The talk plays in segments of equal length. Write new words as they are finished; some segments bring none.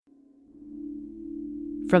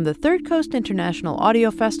From the Third Coast International Audio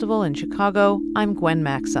Festival in Chicago, I'm Gwen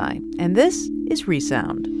Macsai, and this is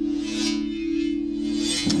Resound.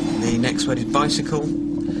 The next word is bicycle.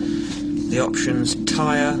 The options: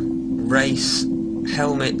 tyre, race,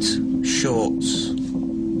 helmet, shorts.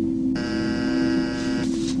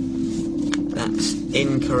 That's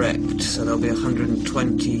incorrect, so there'll be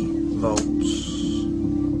 120 volts.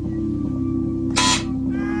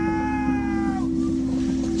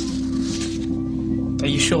 Are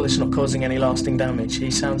you sure this is not causing any lasting damage? He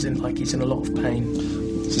sounds like he's in a lot of pain.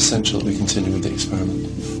 It's essential that we continue with the experiment.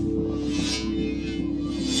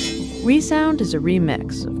 Resound is a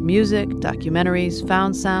remix of music, documentaries,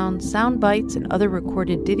 found sound, sound bites, and other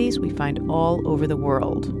recorded ditties we find all over the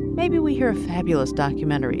world. Maybe we hear a fabulous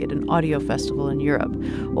documentary at an audio festival in Europe,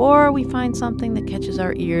 or we find something that catches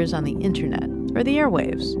our ears on the internet or the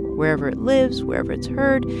airwaves. Wherever it lives, wherever it's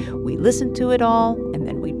heard, we listen to it all, and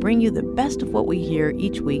then we bring you the best of what we hear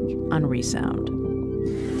each week on Resound.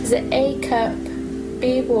 Is it A, cup,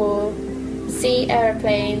 B, wall, C,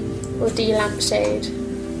 aeroplane, or D, lampshade?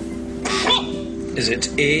 Is it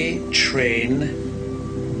A, train,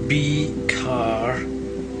 B, car,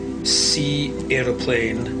 C,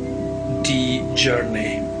 aeroplane, D,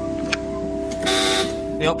 journey?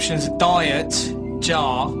 The options are diet,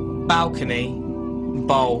 jar, balcony,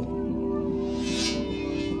 bowl.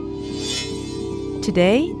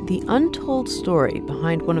 Today, the untold story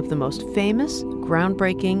behind one of the most famous,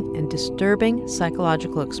 groundbreaking, and disturbing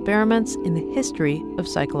psychological experiments in the history of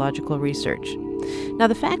psychological research. Now,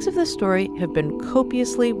 the facts of this story have been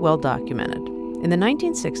copiously well documented. In the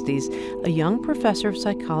 1960s, a young professor of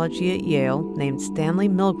psychology at Yale named Stanley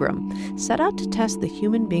Milgram set out to test the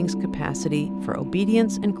human being's capacity for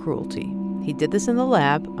obedience and cruelty. He did this in the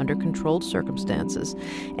lab under controlled circumstances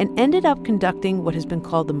and ended up conducting what has been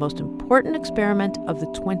called the most important experiment of the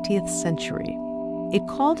 20th century. It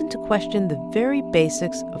called into question the very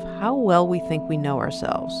basics of how well we think we know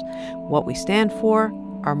ourselves, what we stand for,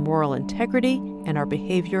 our moral integrity, and our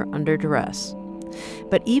behavior under duress.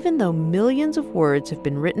 But even though millions of words have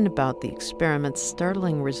been written about the experiment's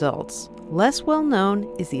startling results, less well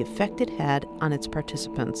known is the effect it had on its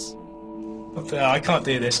participants. I can't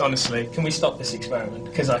do this, honestly. Can we stop this experiment?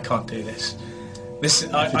 Because I can't do this. If you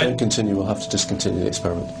don't continue, we'll have to discontinue the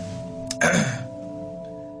experiment.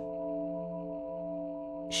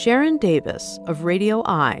 Sharon Davis of Radio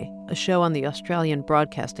Eye, a show on the Australian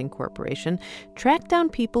Broadcasting Corporation, tracked down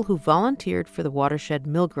people who volunteered for the Watershed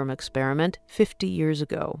Milgram experiment 50 years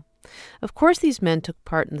ago. Of course, these men took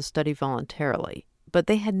part in the study voluntarily, but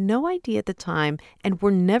they had no idea at the time and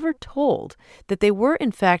were never told that they were, in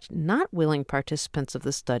fact, not willing participants of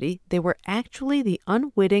the study. They were actually the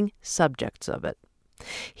unwitting subjects of it.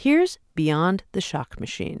 Here's Beyond the Shock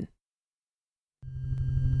Machine.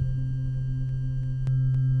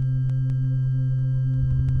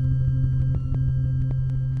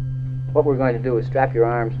 What we're going to do is strap your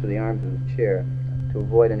arms to the arms of the chair to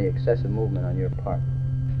avoid any excessive movement on your part.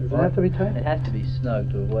 Does it have to be tight? It has to be snug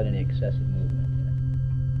to avoid any excessive movement.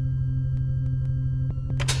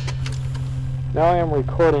 Now I am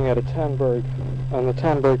recording at a Tandberg, on the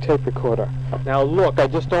Tandberg tape recorder. Now look, I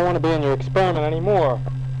just don't want to be in your experiment anymore.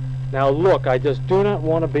 Now look, I just do not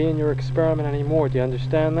want to be in your experiment anymore. Do you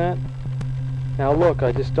understand that? Now look,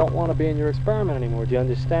 I just don't want to be in your experiment anymore. Do you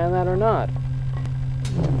understand that or not?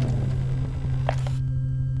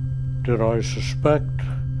 Did I suspect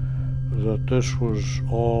that this was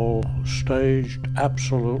all staged?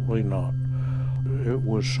 Absolutely not. It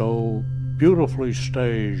was so beautifully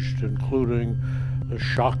staged, including the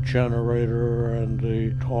shock generator and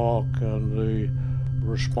the talk and the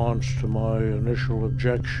response to my initial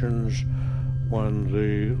objections when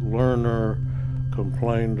the learner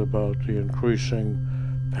complained about the increasing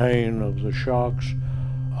pain of the shocks.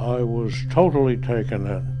 I was totally taken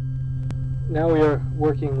in. Now we are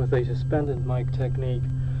working with a suspended mic technique.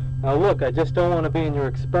 Now look, I just don't want to be in your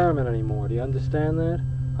experiment anymore. Do you understand that?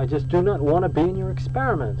 I just do not want to be in your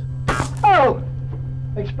experiment. Oh!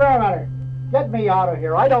 Experimenter, get me out of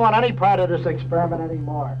here. I don't want any part of this experiment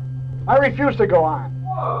anymore. I refuse to go on.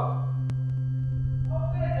 Whoa!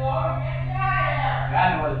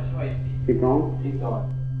 Keep going? Keep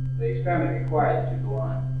going. The experiment requires you to go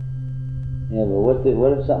on. Yeah, but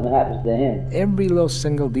what if something happens to him? Every little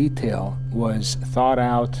single detail was thought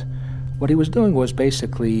out. What he was doing was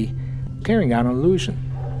basically carrying out an illusion.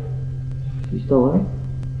 You still there?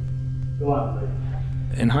 Go on, please.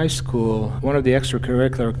 In high school, one of the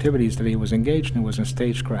extracurricular activities that he was engaged in was in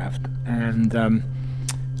stagecraft. And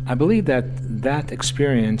I believe that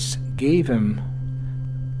experience gave him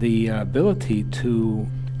the ability to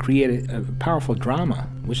create a powerful drama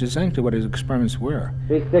which is essentially what his experiments were.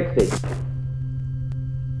 360.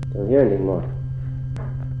 Don't hear anything more.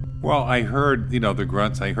 Well, I heard, the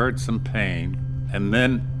grunts, I heard some pain, and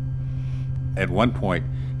then at one point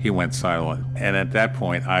he went silent. And at that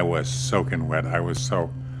point I was soaking wet. I was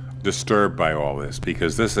so disturbed by all this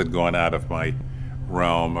because this had gone out of my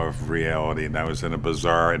realm of reality, and I was in a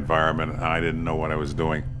bizarre environment and I didn't know what I was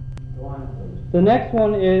doing. The next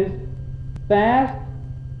one is fast,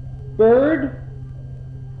 bird,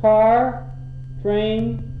 car,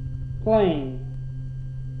 train, plane.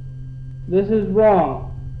 This is wrong.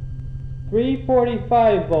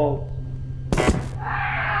 345 volts.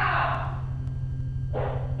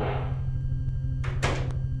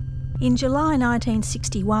 In July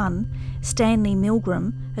 1961, Stanley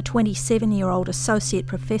Milgram, a 27-year-old associate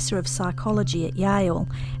professor of psychology at Yale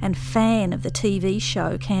and fan of the TV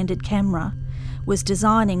show Candid Camera, was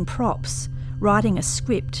designing props, writing a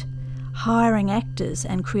script, hiring actors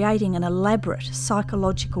and creating an elaborate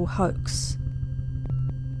psychological hoax.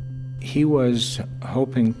 He was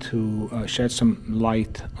hoping to shed some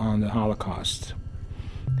light on the Holocaust.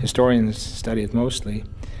 Historians study it mostly,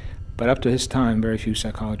 but up to his time, very few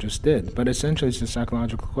psychologists did. But essentially, it's a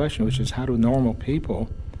psychological question, which is how do normal people,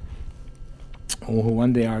 who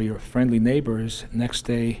one day are your friendly neighbors, next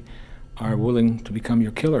day are willing to become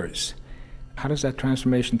your killers? How does that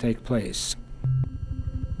transformation take place?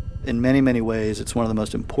 In many, many ways, it's one of the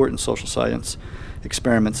most important social science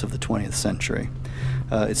experiments of the 20th century.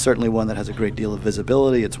 It's certainly one that has a great deal of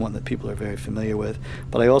visibility. It's one that people are very familiar with.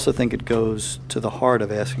 But I also think it goes to the heart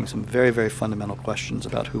of asking some very, very fundamental questions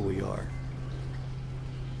about who we are.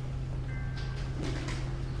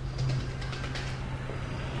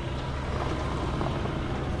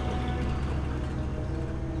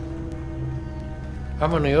 How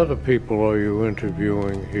many other people are you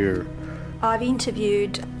interviewing here? I've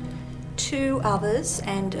interviewed 2 others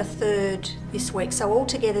and a third this week, so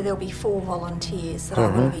altogether there'll be 4 volunteers that I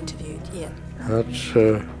will have interviewed. Yeah. That's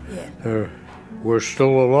we're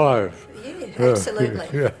still alive. Yeah, absolutely.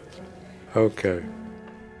 Yeah. Okay.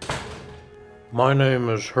 My name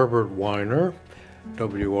is Herbert Weiner,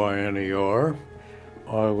 W-I-N-E-R.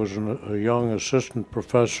 I was a young assistant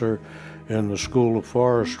professor in the School of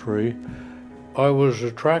Forestry. I was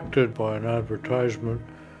attracted by an advertisement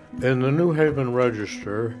in the New Haven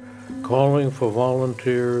Register calling for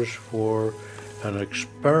volunteers for an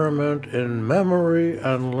experiment in memory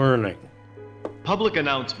and learning. Public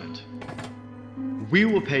announcement. We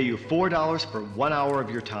will pay you $4 for 1 hour of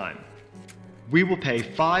your time. We will pay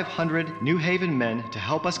 500 New Haven men to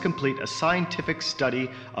help us complete a scientific study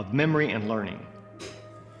of memory and learning.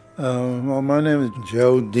 Well, my name is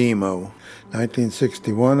Joe Demo.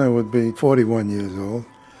 1961, I would be 41 years old.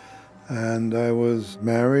 And I was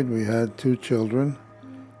married. We had 2 children.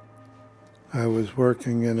 I was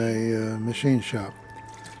working in a machine shop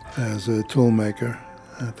as a tool maker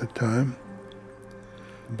at the time.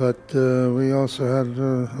 But we also had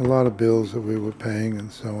a lot of bills that we were paying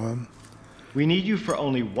and so on. We need you for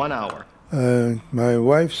only 1 hour. My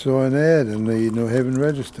wife saw an ad in the New Haven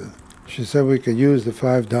Register. She said we could use the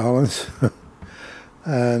 $5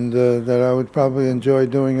 and that I would probably enjoy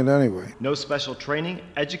doing it anyway. No special training,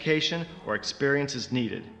 education, or experience is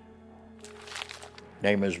needed.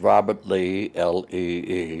 Name is Robert Lee,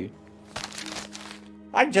 L-E-E.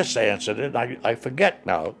 I just answered it. I forget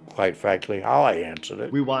now, quite frankly, how I answered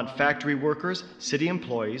it. We want factory workers, city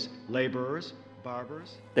employees, laborers,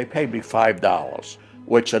 barbers. They paid me $5,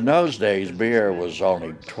 which in those days, beer was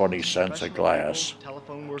only 20 cents a glass.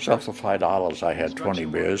 So for $5, I had 20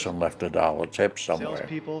 beers and left $1 tip somewhere.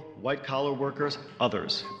 Salespeople, white-collar workers,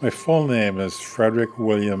 others. My full name is Frederick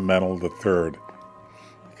William Mennel III.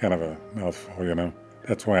 Kind of a mouthful,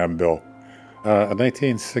 That's why I'm Bill. In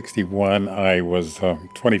 1961, I was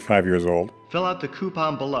 25 years old. Fill out the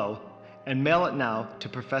coupon below and mail it now to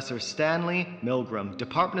Professor Stanley Milgram,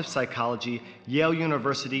 Department of Psychology, Yale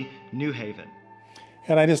University, New Haven.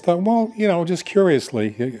 And I just thought, well, just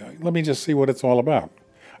curiously, let me just see what it's all about.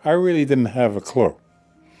 I really didn't have a clue,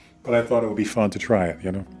 but I thought it would be fun to try it,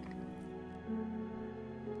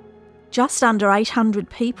 Just under 800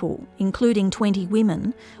 people, including 20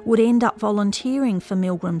 women, would end up volunteering for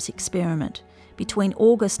Milgram's experiment between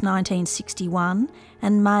August 1961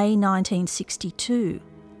 and May 1962.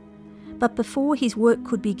 But before his work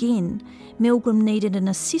could begin, Milgram needed an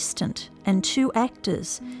assistant and 2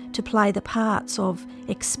 actors to play the parts of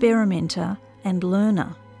experimenter and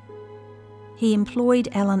learner. He employed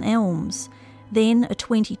Alan Elms, then a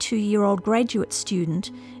 22-year-old graduate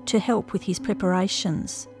student, to help with his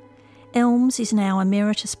preparations. Elms is now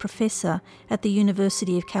Emeritus Professor at the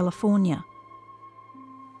University of California.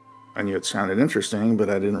 I knew it sounded interesting, but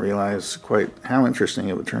I didn't realize quite how interesting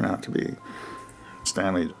it would turn out to be.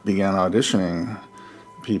 Stanley began auditioning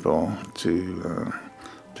people to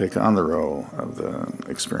take on the role of the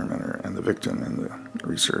experimenter and the victim in the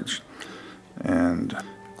research, and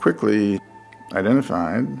quickly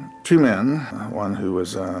identified two men, one who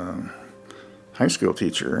was a high school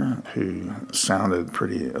teacher who sounded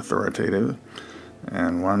pretty authoritative,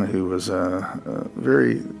 and one who was a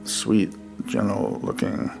very sweet,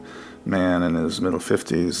 gentle-looking man in his middle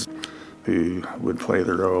 50s who would play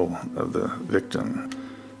the role of the victim.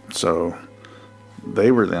 So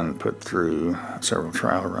they were then put through several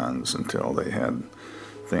trial runs until they had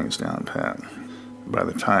things down pat. By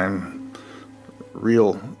the time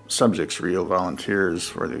real subjects, real volunteers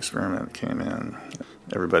for the experiment came in,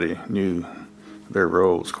 everybody knew their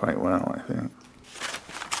roles quite well, I think.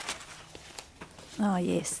 Oh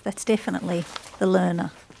yes, that's definitely the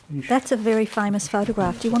learner. That's a very famous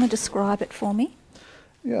photograph. Do you want to describe it for me?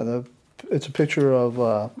 Yeah, it's a picture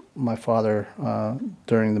of my father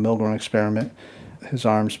during the Milgram experiment, his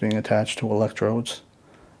arms being attached to electrodes.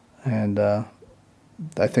 And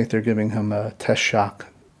I think they're giving him a test shock.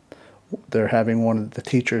 They're having one of the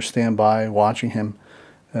teachers stand by watching him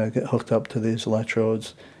get hooked up to these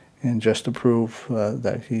electrodes, and just to prove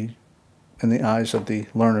that he, in the eyes of the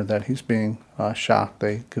learner, that he's being shocked,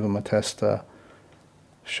 they give him a test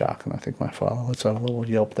shock. And I think my father lets out a little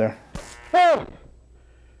yelp there. Oh,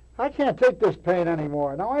 I can't take this pain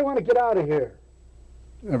anymore. Now I want to get out of here.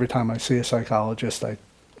 Every time I see a psychologist, I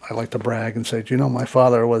like to brag and say, do you know, my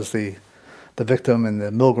father was the victim in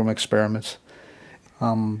the Milgram experiments.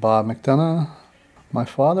 I'm Bob McDonough. My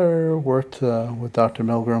father worked with Dr.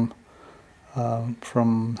 Milgram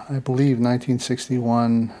from, I believe,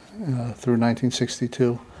 1961 through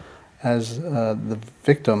 1962 as the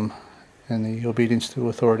victim in the Obedience to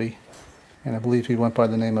Authority. And I believe he went by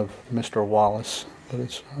the name of Mr. Wallace, but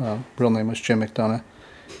his real name was Jim McDonough.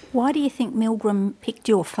 Why do you think Milgram picked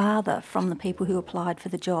your father from the people who applied for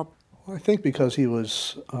the job? Well, I think because he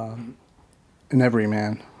was an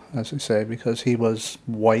everyman, as they say, because he was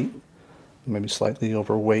white, maybe slightly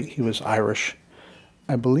overweight. He was Irish.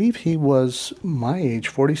 I believe he was my age,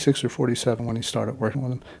 46 or 47, when he started working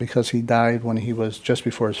with him, because he died when he was just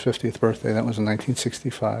before his 50th birthday. That was in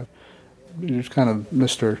 1965. He was kind of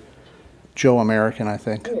Mr. Joe American, I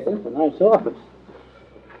think. Hey, that's a nice office.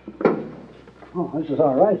 Oh, this is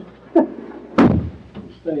all right.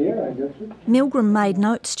 Stay here, I guess. Milgram made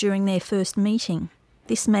notes during their first meeting.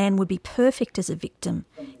 This man would be perfect as a victim.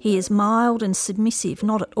 He is mild and submissive,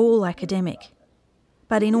 not at all academic.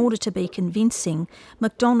 But in order to be convincing,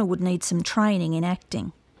 McDonough would need some training in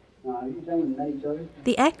acting.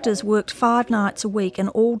 The actors worked 5 nights a week and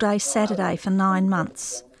all day Saturday for 9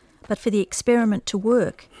 months. But for the experiment to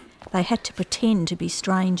work, they had to pretend to be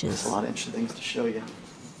strangers. There's a lot of interesting things to show you.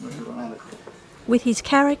 With his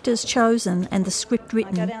characters chosen and the script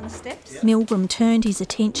written, Milgram turned his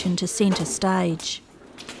attention to centre stage.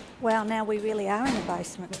 Well, now we really are in the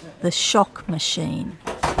basement. The shock machine.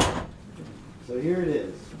 So here it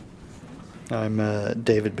is. I'm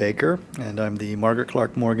David Baker, and I'm the Margaret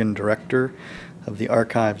Clark Morgan Director of the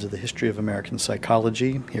Archives of the History of American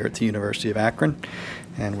Psychology here at the University of Akron.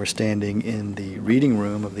 And we're standing in the reading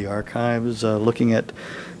room of the archives looking at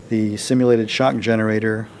the simulated shock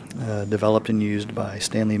generator developed and used by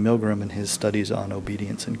Stanley Milgram in his studies on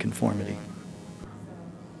obedience and conformity.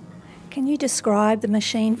 Can you describe the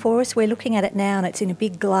machine for us? We're looking at it now and it's in a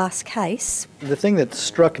big glass case. The thing that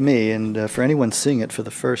struck me, and for anyone seeing it for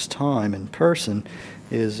the first time in person,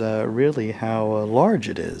 is really how large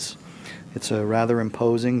it is. It's rather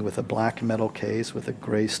imposing, with a black metal case with a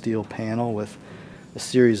gray steel panel with a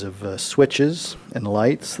series of switches and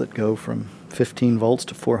lights that go from 15 volts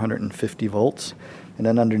to 450 volts. And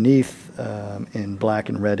then underneath, in black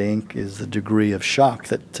and red ink, is the degree of shock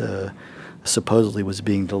that supposedly was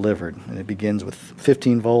being delivered. And it begins with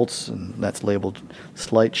 15 volts, and that's labeled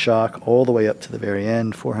slight shock, all the way up to the very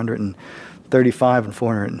end, 435 and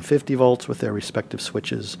 450 volts with their respective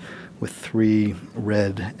switches with 3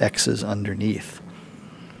 red X's underneath.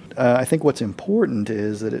 I think what's important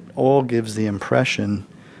is that it all gives the impression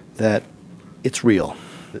that it's real.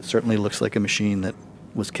 It certainly looks like a machine that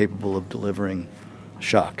was capable of delivering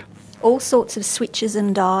shock. All sorts of switches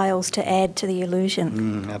and dials to add to the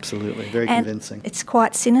illusion. Absolutely, very and convincing. It's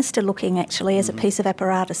quite sinister looking actually as a piece of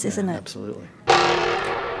apparatus, isn't it? Absolutely.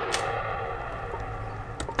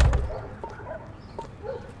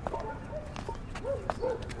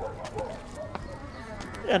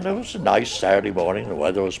 And it was a nice Saturday morning. The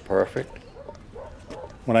weather was perfect.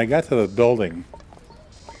 When I got to the building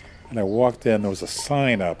and I walked in, there was a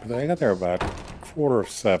sign up. I got there about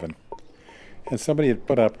 7:15. and somebody had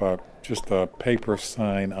put up just a paper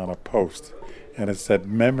sign on a post, and it said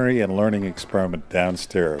memory and learning experiment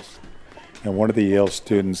downstairs. And one of the Yale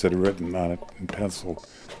students had written on it in pencil,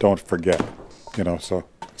 "Don't forget," so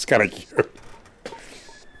it's kind of cute.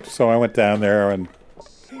 So I went down there, and,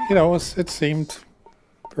 it seemed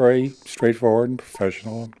very straightforward and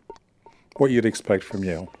professional, what you'd expect from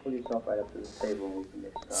Yale. Pull yourself right up to the table and we can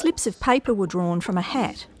get started. Slips of paper were drawn from a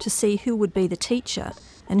hat to see who would be the teacher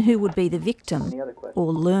and who would be the victim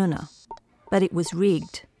or learner. But it was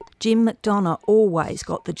rigged. Jim McDonough always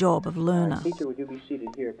got the job of learner. Teacher, would you be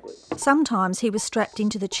seated here, please? Sometimes he was strapped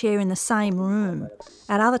into the chair in the same room.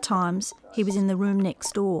 At other times, he was in the room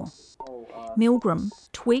next door. Milgram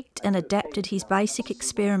tweaked and adapted his basic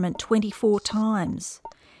experiment 24 times,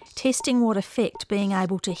 testing what effect being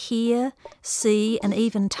able to hear, see and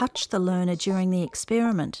even touch the learner during the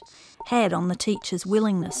experiment had on the teacher's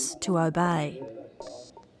willingness to obey.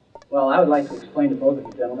 Well, I would like to explain to both of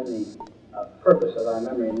you gentlemen the purpose of our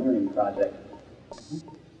memory and learning project.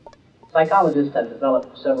 Psychologists have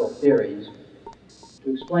developed several theories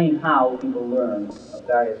to explain how people learn of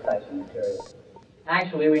various types of material.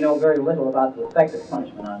 Actually, we know very little about the effect of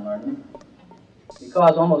punishment on learning,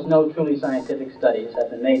 because almost no truly scientific studies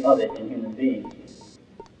have been made of it in human beings.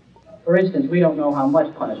 For instance, we don't know how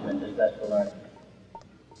much punishment is best for learning,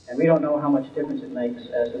 and we don't know how much difference it makes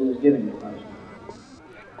as to who is giving the punishment.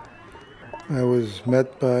 I was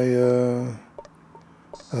met by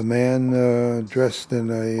a man dressed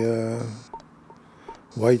in a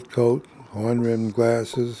white coat, horn-rimmed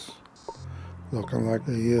glasses, looking like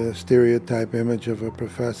the stereotype image of a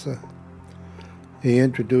professor. He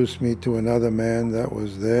introduced me to another man that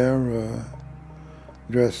was there,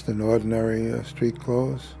 dressed in ordinary street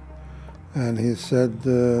clothes, and he said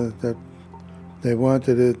that they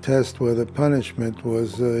wanted to test whether punishment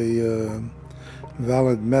was a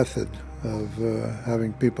valid method of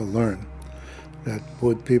having people learn. That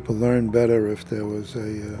would people learn better if there was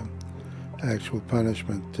a actual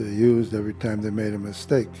punishment used every time they made a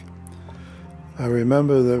mistake. I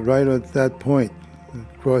remember that right at that point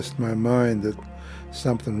it crossed my mind that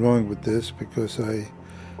something wrong with this, because I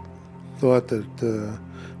thought that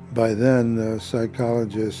by then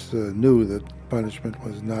psychologists knew that punishment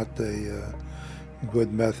was not a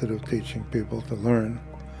good method of teaching people to learn.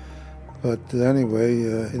 But anyway,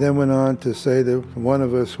 he then went on to say that one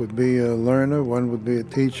of us would be a learner, one would be a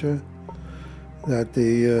teacher, that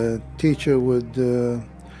the teacher would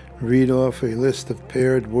read off a list of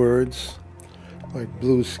paired words, like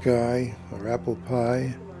blue sky or apple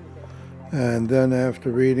pie, and then after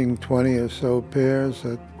reading 20 or so pairs,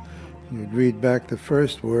 that you'd read back the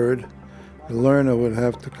first word, the learner would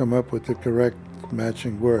have to come up with the correct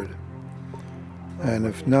matching word. And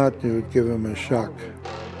if not, you would give him a shock.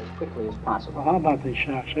 Quickly as possible. How about these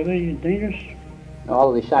shocks? Are they dangerous? No, all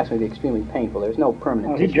of these shocks may be extremely painful. There's no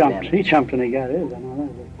permanent he tissue jumped. damage. He jumped and he got his. I know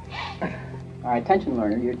that. All right, attention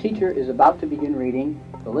learner. Your teacher is about to begin reading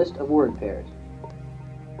the list of word pairs.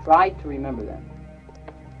 Try to remember them.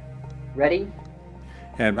 Ready?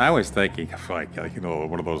 And I was thinking of like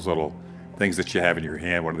one of those little things that you have in your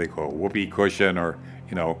hand. What do they call it? Whoopee cushion, or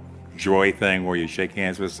joy thing where you shake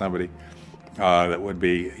hands with somebody. That would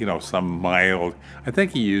be, some mild, I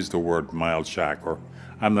think he used the word mild shock, or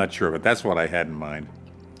I'm not sure, but that's what I had in mind.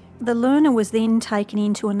 The learner was then taken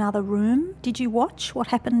into another room. Did you watch what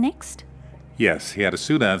happened next? Yes, he had a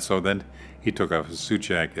suit on, so then he took off his suit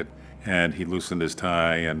jacket and he loosened his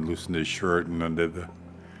tie and loosened his shirt and undid the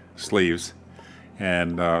sleeves,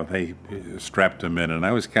 and they strapped him in, and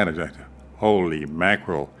I was kind of like, holy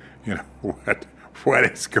mackerel, what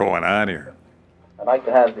is going on here? I'd like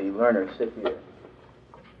to have the learner sit here.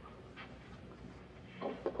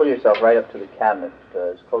 Pull yourself right up to the cabinet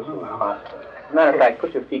as close as possible. As a matter of fact,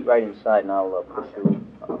 put your feet right inside and I'll push you.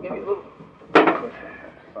 I'll give you a little push.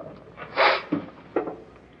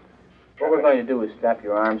 What we're going to do is strap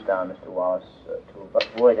your arms down, Mr. Wallace, to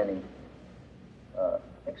avoid any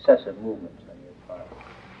excessive movements on your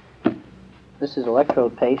part. This is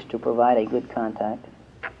electrode paste to provide a good contact,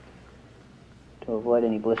 to avoid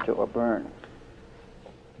any blister or burn.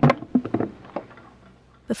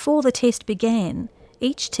 Before the test began,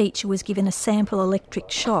 each teacher was given a sample electric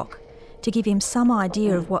shock to give him some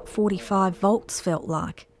idea of what 45 volts felt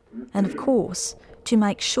like, and of course, to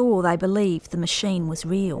make sure they believed the machine was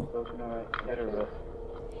real.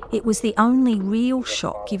 It was the only real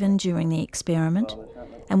shock given during the experiment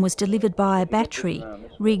and was delivered by a battery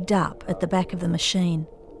rigged up at the back of the machine.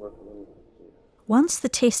 Once the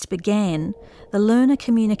test began, the learner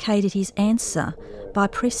communicated his answer by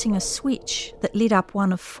pressing a switch that lit up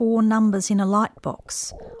one of 4 numbers in a light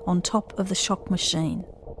box on top of the shock machine.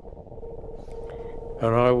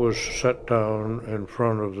 and I was set down in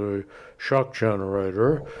front of the shock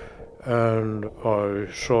generator, and I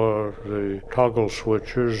saw the toggle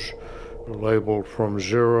switches labeled from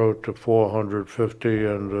 0 to 450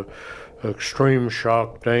 and the extreme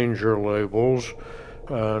shock danger labels,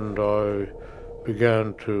 and I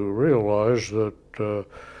began to realize that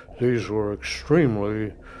these were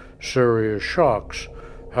extremely serious shocks.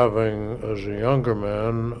 Having, as a younger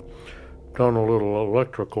man, done a little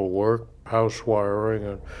electrical work, house wiring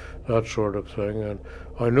and that sort of thing, and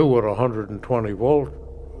I knew what a 120 volt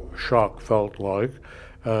shock felt like,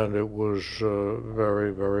 and it was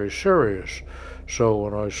very, very serious. So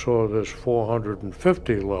when I saw this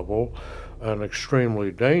 450 level and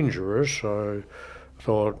extremely dangerous, I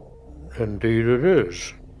thought, indeed it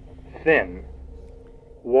is. Thin.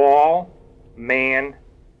 Wall, man,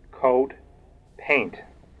 coat, paint.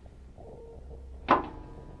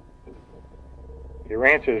 Your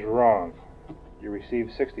answer is wrong. You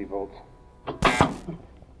received 60 volts.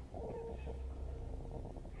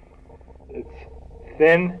 It's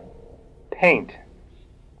thin paint.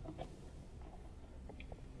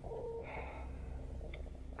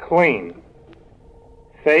 Clean.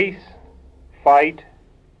 Face, fight,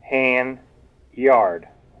 hand, yard.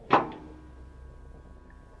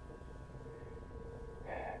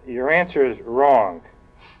 Your answer is wrong.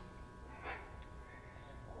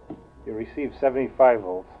 You received 75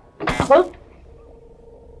 volts.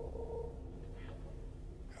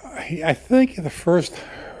 I think the first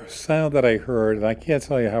sound that I heard, and I can't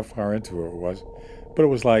tell you how far into it was, but it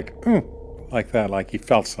was like that, like he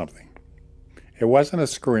felt something. It wasn't a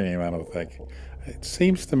scream, I don't think. It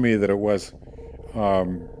seems to me that it was,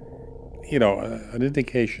 an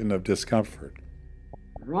indication of discomfort.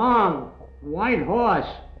 Wrong. White horse.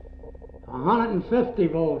 150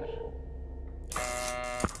 volts.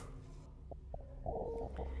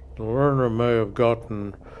 The learner may have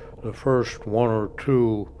gotten the first one or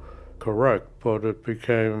two correct, but it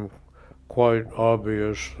became quite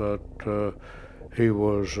obvious that he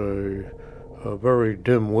was a very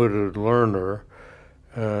dim-witted learner,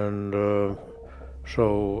 and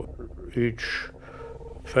so each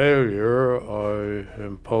failure I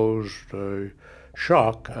imposed a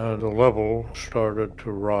shock, and the level started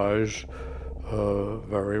to rise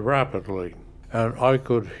very rapidly. And I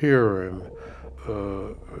could hear him,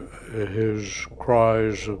 his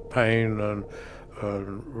cries of pain and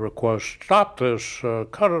requests, stop this,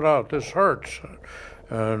 cut it out, this hurts,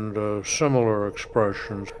 and similar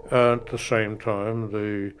expressions. At the same time,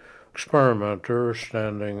 the experimenter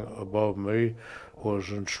standing above me was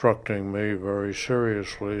instructing me very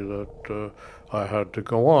seriously that I had to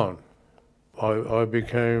go on. I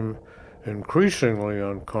became increasingly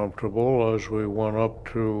uncomfortable as we went up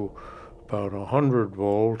to about 100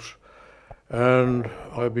 volts, and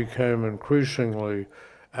I became increasingly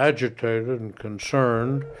agitated and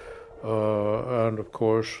concerned, and of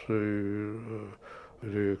course the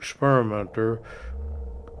experimenter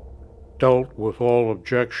dealt with all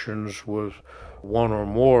objections with one or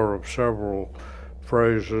more of several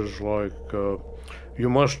phrases like, you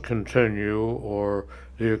must continue, or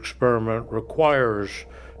the experiment requires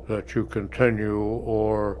that you continue,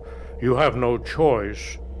 or you have no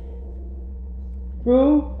choice.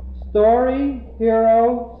 True story,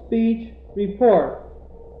 hero, speech, report.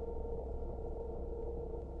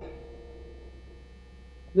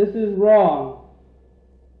 This is wrong.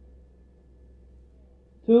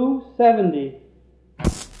 270.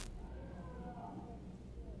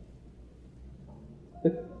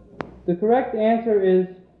 The correct answer is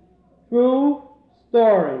true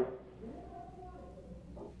story.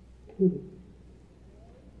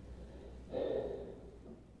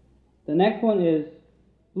 The next one is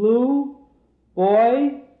blue,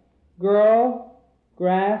 boy, girl,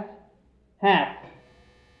 grass, hat.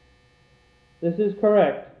 This is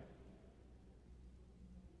correct.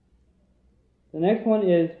 The next one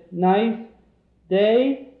is nice,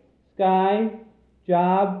 day, sky,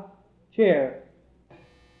 job, chair.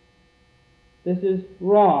 This is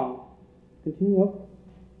wrong. Continue up.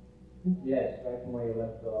 Yes, right from where you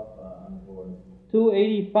left off on the board.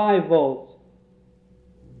 285 volts.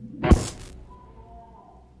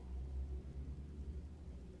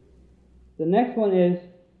 The next one is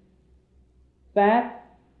fat,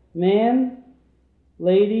 man,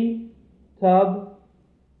 lady, tub,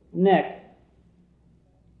 neck.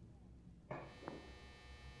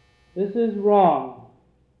 This is wrong.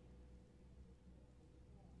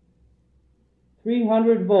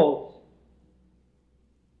 300 volts.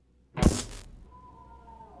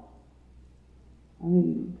 I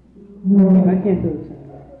can't do this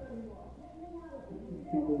anymore. I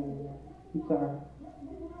can't do it anymore. I'm sorry.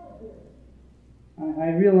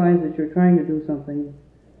 I realize that you're trying to do something.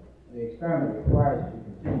 The experiment requires you to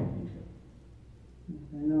continue.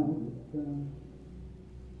 I know.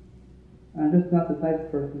 I'm just not the type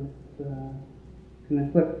of person that can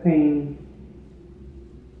inflict pain.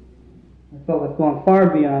 I felt I've gone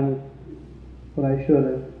far beyond what I should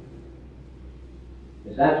have.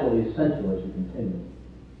 It's absolutely essential that you continue.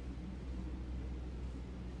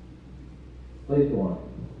 Please go on.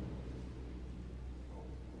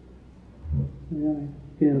 Yeah, I'm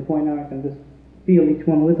getting to the point now I can just feel each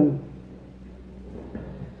one with them.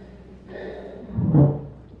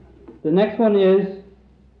 The next one is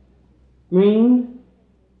green,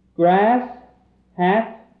 grass,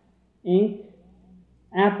 hat, ink,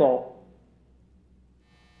 apple.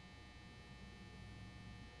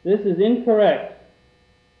 This is incorrect.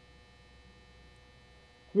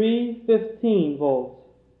 315 volts.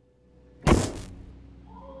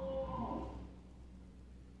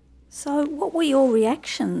 So what were your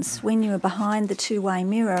reactions when you were behind the two-way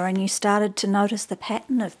mirror and you started to notice the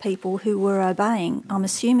pattern of people who were obeying? I'm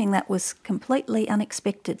assuming that was completely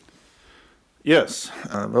unexpected. Yes,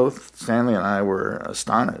 both Stanley and I were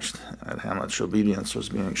astonished at how much obedience was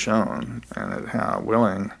being shown and at how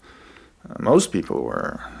willing most people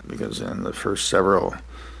were, because in the first several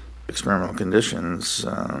experimental conditions,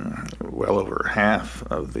 well over half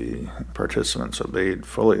of the participants obeyed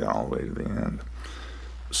fully all the way to the end.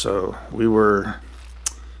 So we were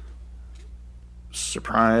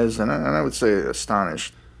surprised and I would say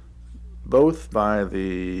astonished, both by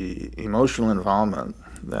the emotional involvement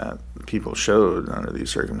that people showed under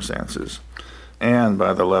these circumstances and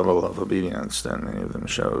by the level of obedience that many of them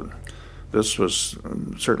showed. This was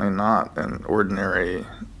certainly not an ordinary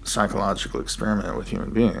psychological experiment with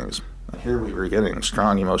human beings. Here we were getting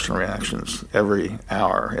strong emotional reactions every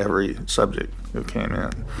hour, every subject who came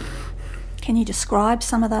in. Can you describe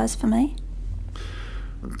some of those for me?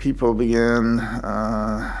 People began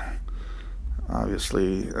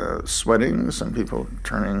obviously sweating, some people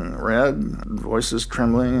turning red, voices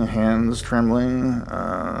trembling, hands trembling,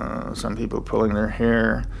 some people pulling their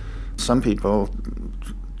hair, some people,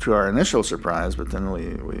 to our initial surprise, but then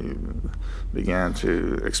we began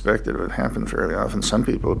to expect that it would happen fairly often, some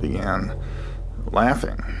people began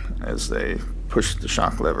laughing as they pushed the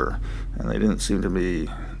shock lever, and they didn't seem to be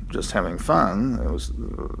just having fun. It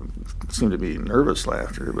seemed to be nervous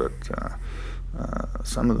laughter, but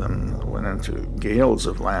some of them went into gales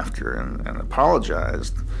of laughter and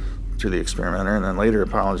apologized to the experimenter and then later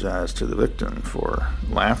apologized to the victim for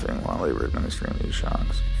laughing while they were administering these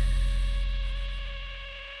shocks.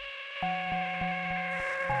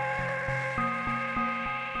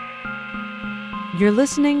 You're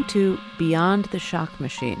listening to Beyond the Shock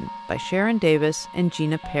Machine by Sharon Davis and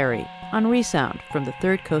Gina Perry on Resound from the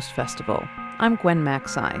Third Coast Festival. I'm Gwen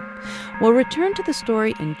Macsai. We'll return to the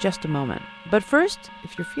story in just a moment. But first,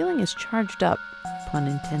 if you're feeling as charged up, pun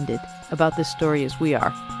intended, about this story as we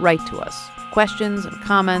are, write to us. Questions and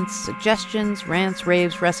comments, suggestions, rants,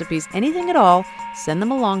 raves, recipes, anything at all, send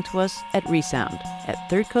them along to us at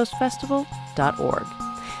resound@thirdcoastfestival.org.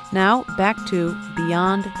 Now, back to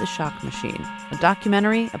Beyond the Shock Machine, a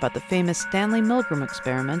documentary about the famous Stanley Milgram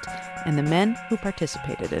experiment and the men who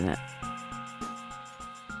participated in it.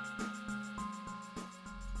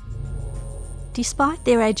 Despite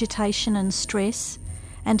their agitation and stress,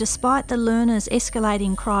 and despite the learners'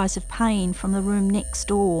 escalating cries of pain from the room next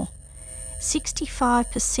door,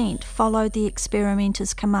 65% followed the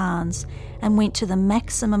experimenter's commands and went to the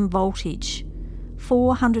maximum voltage,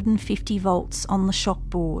 450 volts on the shock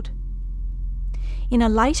board. In a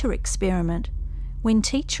later experiment, when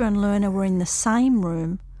teacher and learner were in the same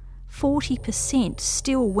room, 40%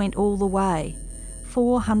 still went all the way,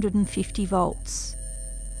 450 volts.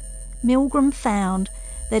 Milgram found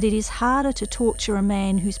that it is harder to torture a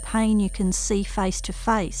man whose pain you can see face to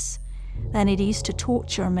face than it is to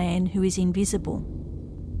torture a man who is invisible.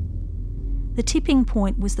 The tipping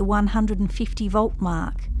point was the 150 volt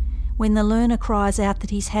mark, when the learner cries out that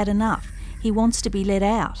he's had enough, he wants to be let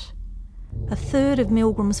out. A third of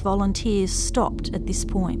Milgram's volunteers stopped at this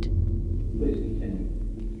point. Please continue.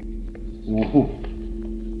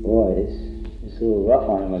 Boy, it's a little rough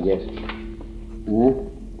on him, I guess. Huh?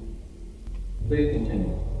 Please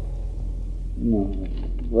continue. No.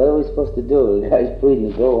 What are we supposed to do? The guy's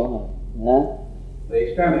pleading to go on. Huh? The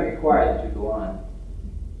experiment requires that you go on.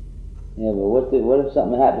 Yeah, but what if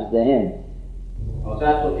something happens to him? Well, it's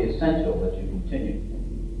absolutely essential that you continue.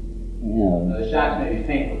 Yeah. Now, the shocks may be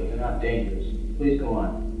painful, but they're not dangerous. Please go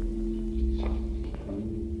on.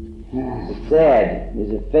 It's sad.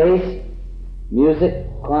 There's a face, music,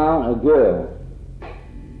 clown, a girl.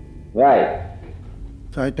 Right.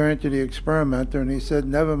 So I turned to the experimenter, and he said,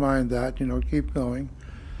 never mind that, keep going.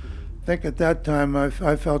 I think at that time I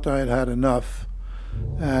felt I had had enough,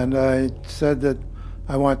 and I said that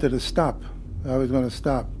I wanted to stop. I was going to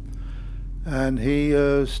stop. And he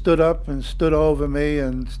stood up and stood over me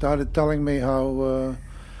and started telling me how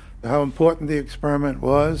important the experiment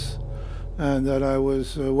was, and that I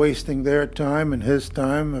was wasting their time and his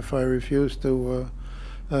time if I refused to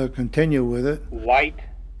continue with it. Light,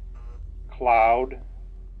 cloud,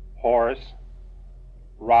 horse,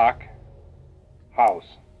 rock,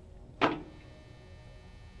 house.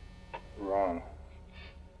 Wrong.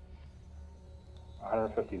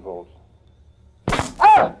 150 volts.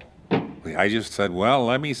 I just said, well,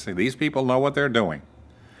 let me see. These people know what they're doing.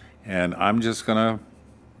 And I'm just going to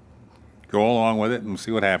go along with it and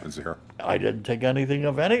see what happens here. I didn't think anything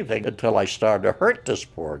of anything until I started to hurt this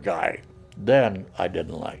poor guy. Then I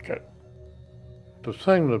didn't like it. The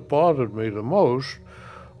thing that bothered me the most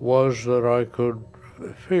was that I could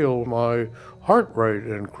feel my heart rate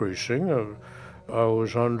increasing. I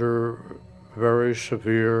was under very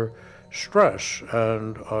severe stress,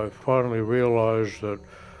 and I finally realized that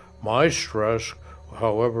my stress,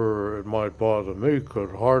 however it might bother me,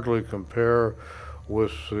 could hardly compare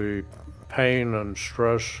with the pain and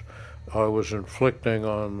stress I was inflicting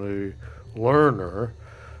on the learner,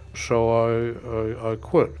 so I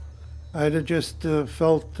quit. I just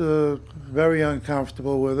felt very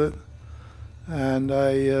uncomfortable with it, and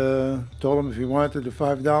I told him if he wanted the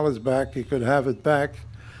 $5 back, he could have it back,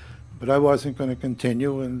 but I wasn't going to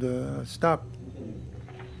continue, and stopped.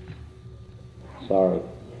 Sorry.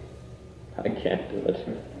 I can't do it.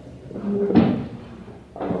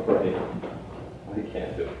 I'm afraid. I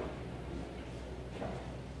can't do it.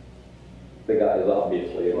 The guy's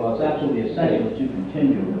obviously... Well, it's absolutely essential that you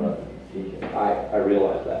continue teaching. I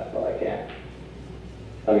realize that, but I can't.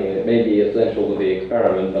 I mean, it may be essential to the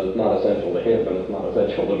experiment, but it's not essential to him, and it's not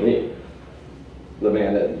essential to me. The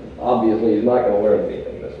man that obviously is not going to learn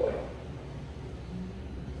anything this way.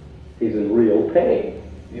 He's in real pain.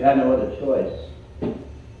 You have no other choice.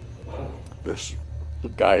 The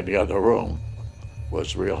guy in the other room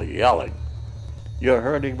was really yelling, "You're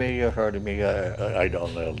hurting me, you're hurting me." I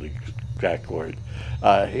don't know the exact word.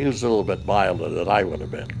 He was a little bit milder than I would have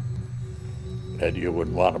been. And you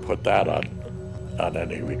wouldn't want to put that on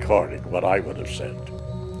any recording, what I would have said.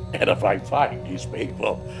 And if I find these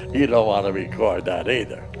people, you don't want to record that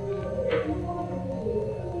either.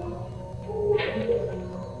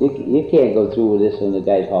 You can't go through with this when the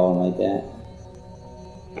guy's hauling like that.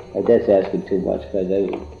 That's asking too much, because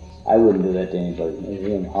I wouldn't do that to anybody.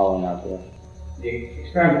 Him hauling out there. The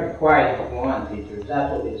experiment requires you to go on, teacher. It's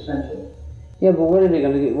absolutely essential. Yeah, but what are they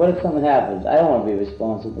going to do? What if something happens? I don't want to be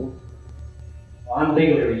responsible. Well, I'm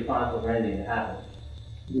legally responsible for anything that happens.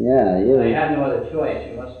 Yeah, yeah. So you have no other choice.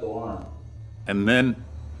 You must go on. And then,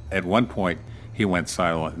 at one point, he went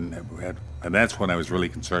silent, and that's when I was really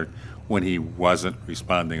concerned, when he wasn't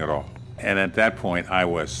responding at all. And at that point, I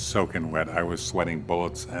was soaking wet. I was sweating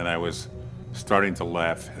bullets, and I was starting to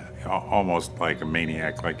laugh, almost like a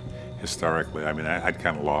maniac, like hysterically. I mean, I'd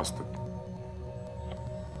kind of lost it.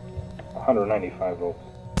 195 volts.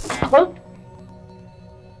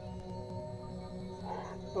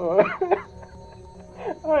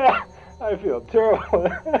 I feel terrible.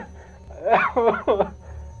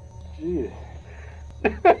 Jeez.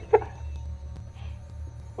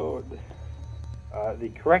 The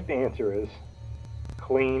correct answer is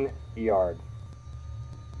clean yard.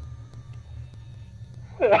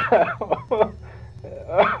 Oh,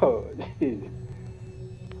 jeez.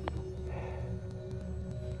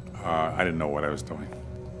 I didn't know what I was doing.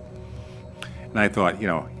 And I thought,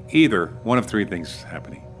 either one of three things is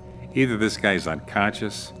happening. Either this guy's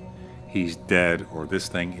unconscious, he's dead, or this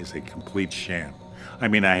thing is a complete sham. I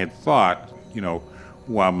mean, I had thought,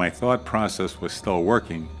 while my thought process was still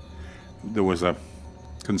working, there was a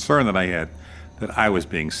concern that I had that I was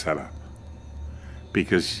being set up.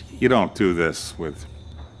 Because you don't do this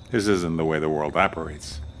this isn't the way the world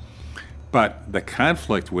operates. But the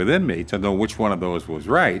conflict within me to know which one of those was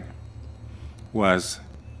right was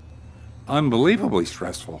unbelievably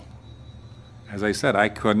stressful. As I said, I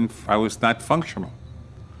was not functional.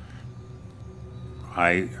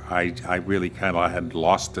 I really kind of had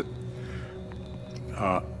lost it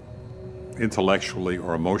intellectually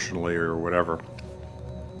or emotionally or whatever.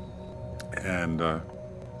 And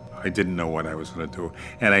I didn't know what I was going to do.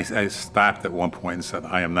 And I stopped at one point and said,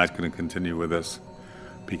 I am not going to continue with this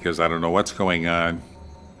because I don't know what's going on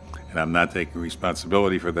and I'm not taking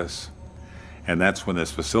responsibility for this. And that's when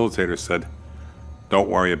this facilitator said, don't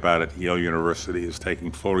worry about it. Yale University is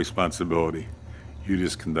taking full responsibility. You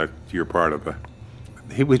just conduct your part of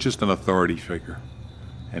he was just an authority figure.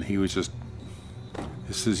 And he was just,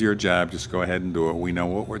 this is your job, just go ahead and do it. We know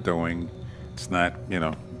what we're doing. It's not,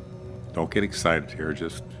 don't get excited here,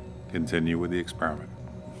 just continue with the experiment.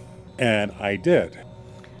 And I did.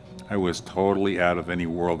 I was totally out of any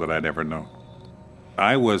world that I'd ever known.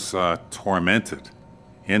 I was tormented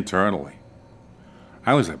internally.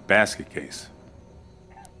 I was a basket case.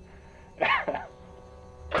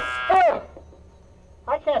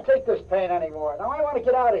 I can't take this pain anymore. Now I want to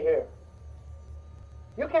get out of here.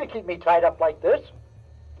 You can't keep me tied up like this.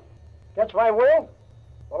 Against my will?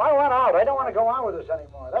 Well, I want out. I don't want to go on with this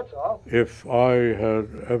anymore, that's all. If I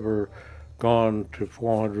had ever gone to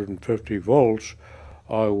 450 volts,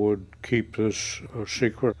 I would keep this a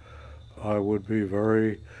secret. I would be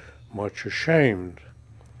very much ashamed.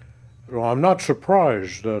 Well, I'm not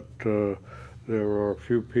surprised that there are a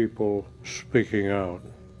few people speaking out.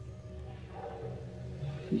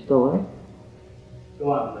 You still there?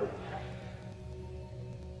 Go on, please.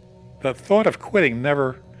 The thought of quitting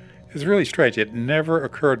is really strange. It never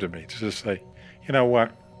occurred to me to just say, you know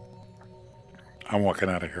what, I'm walking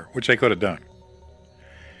out of here, which I could have done.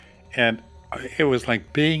 And it was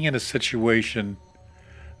like being in a situation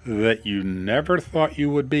that you never thought you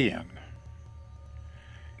would be in.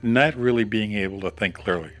 Not really being able to think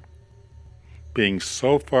clearly. Being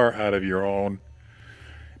so far out of your own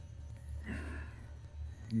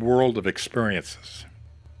world of experiences,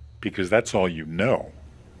 because that's all you know.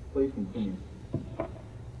 Please continue.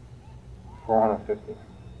 450.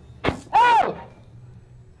 Oh!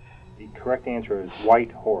 The correct answer is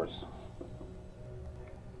white horse.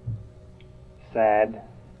 Sad,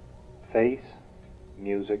 face,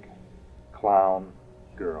 music, clown,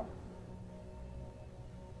 girl.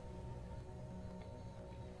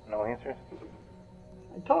 No answers?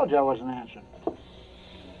 I told you I wasn't answering.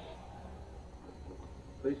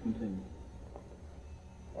 Please continue.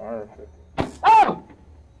 450. Oh!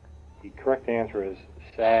 The correct answer is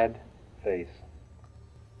sad face.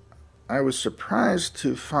 I was surprised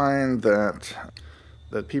to find that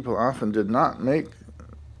people often did not make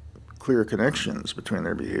clear connections between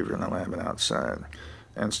their behavior in the lab and outside.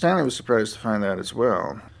 And Stanley was surprised to find that as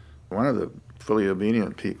well. One of the fully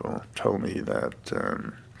obedient people told me that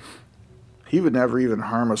he would never even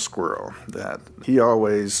harm a squirrel, that he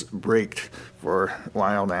always braked for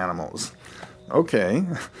wild animals. Okay,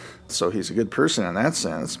 so he's a good person in that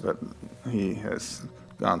sense, but he has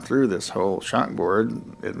gone through this whole shock board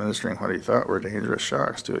administering what he thought were dangerous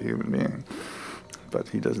shocks to a human being. But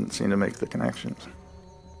he doesn't seem to make the connections.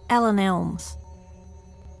 Alan Elms.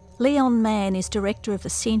 Leon Mann is Director of the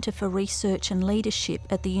Centre for Research and Leadership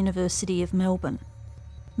at the University of Melbourne.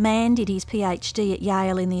 Mann did his PhD at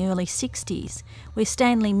Yale in the early 60s, where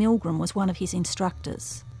Stanley Milgram was one of his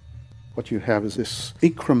instructors. What you have is this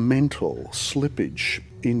incremental slippage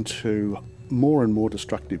into more and more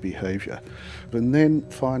destructive behaviour, and then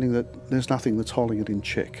finding that there's nothing that's holding it in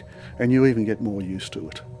check, and you even get more used to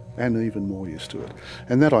it, and even more used to it.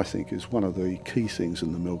 And that, I think, is one of the key things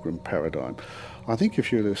in the Milgram paradigm. I think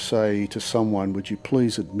if you were to say to someone, would you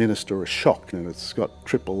please administer a shock, and it's got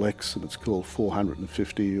XXX and it's called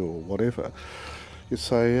 450 or whatever, you'd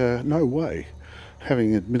say, no way.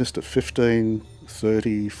 Having administered 15,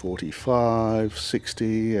 30, 45,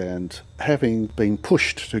 60, and having been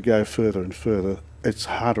pushed to go further and further, it's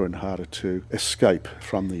harder and harder to escape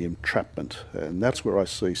from the entrapment. And that's where I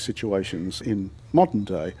see situations in modern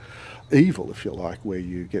day, evil, if you like, where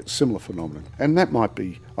you get similar phenomena. And that might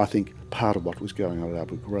be, I think, part of what was going on at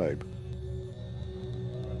Abu Ghraib.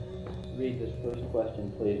 Read this first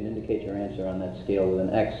question, please, and indicate your answer on that scale with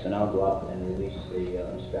an X, and I'll go up and release the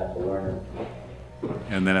unstrap the learner.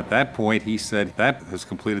 And then at that point, he said that has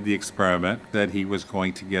completed the experiment, that he was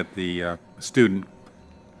going to get the student.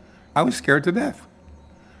 I was scared to death.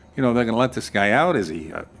 They're going to let this guy out. Is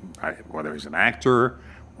he, whether he's an actor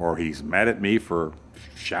or he's mad at me for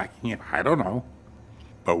shocking him, I don't know.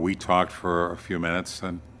 But we talked for a few minutes,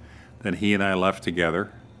 and then he and I left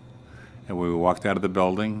together. And we walked out of the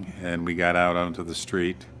building, and we got out onto the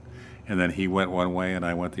street. And then he went one way, and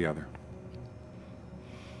I went the other.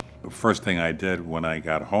 The first thing I did when I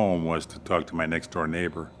got home was to talk to my next-door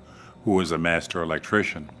neighbor, who was a master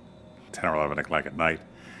electrician, 10 or 11 o'clock at night.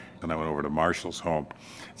 And I went over to Marshall's home. I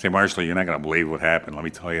said, Marshall, you're not going to believe what happened. Let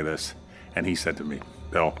me tell you this. And he said to me,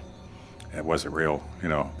 Bill, it wasn't real.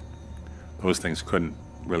 Those things couldn't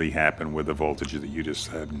really happen with the voltage that you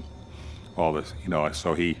just said and all this.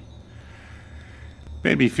 So he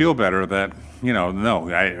made me feel better that,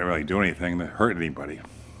 no, I didn't really do anything that hurt anybody.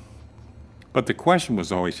 But the question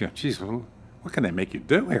was always, geez, what can they make you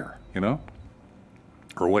do here,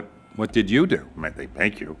 Or what did you do? They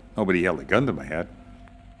thank you. Nobody held a gun to my head.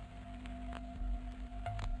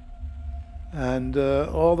 And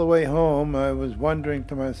all the way home, I was wondering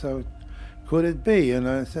to myself, could it be? And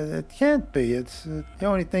I said, it can't be. It's the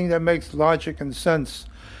only thing that makes logic and sense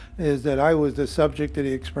is that I was the subject of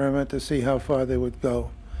the experiment to see how far they would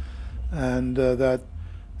go. And that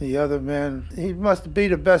the other man, he must be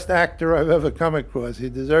the best actor I've ever come across. He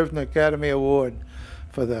deserved an Academy Award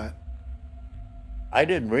for that. I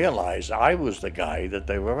didn't realize I was the guy that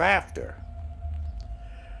they were after.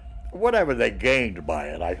 Whatever they gained by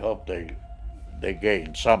it, I hope they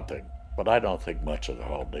gained something, but I don't think much of the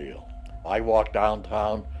whole deal. I walked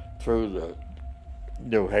downtown through the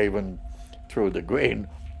New Haven, through the Green,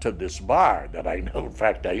 to this bar that I know. In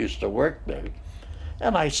fact, I used to work there.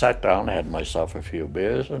 And I sat down, had myself a few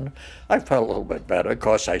beers, and I felt a little bit better. Of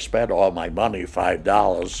course, I spent all my money,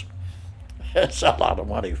 $5. It's a lot of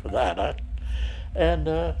money for that, huh? And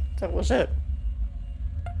that was it.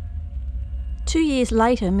 2 years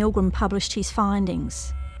later, Milgram published his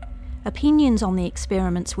findings. Opinions on the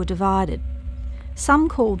experiments were divided. Some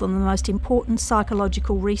called them the most important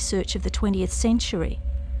psychological research of the 20th century.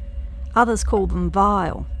 Others called them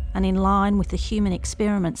vile and in line with the human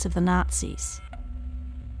experiments of the Nazis.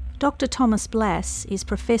 Dr. Thomas Blass is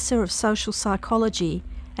Professor of Social Psychology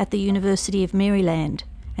at the University of Maryland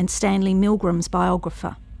and Stanley Milgram's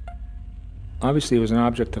biographer. Obviously, it was an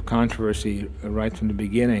object of controversy right from the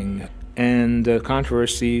beginning, and the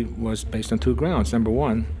controversy was based on two grounds. Number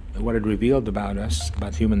one, what it revealed about us,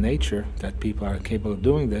 about human nature, that people are capable of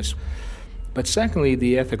doing this. But secondly,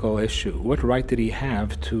 the ethical issue. What right did he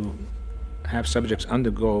have to have subjects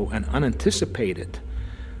undergo an unanticipated,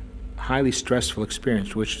 highly stressful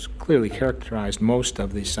experience, which clearly characterized most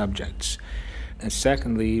of these subjects? And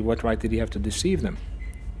secondly, what right did he have to deceive them?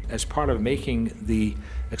 As part of making the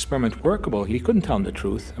experiment workable, he couldn't tell them the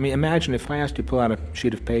truth. I mean, imagine if I asked you to pull out a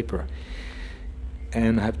sheet of paper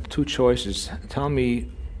and I have two choices. Tell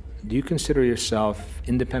me, do you consider yourself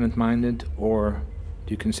independent-minded or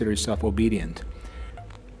do you consider yourself obedient?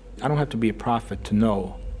 I don't have to be a prophet to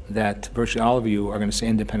know that virtually all of you are going to say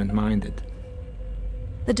independent-minded.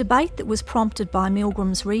 The debate that was prompted by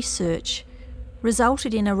Milgram's research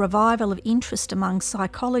resulted in a revival of interest among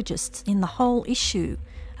psychologists in the whole issue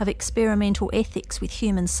of experimental ethics with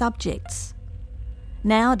human subjects.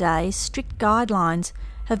 Nowadays, strict guidelines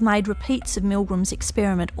have made repeats of Milgram's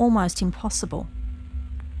experiment almost impossible.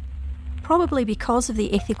 Probably because of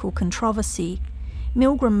the ethical controversy,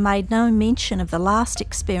 Milgram made no mention of the last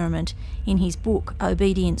experiment in his book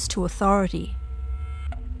Obedience to Authority.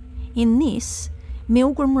 In this,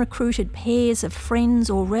 Milgram recruited pairs of friends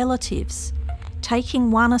or relatives, taking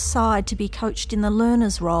one aside to be coached in the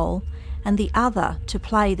learner's role and the other to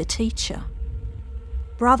play the teacher.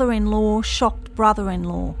 Brother-in-law shocked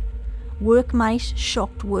brother-in-law. Workmate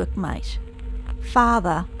shocked workmate.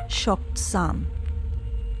 Father shocked son.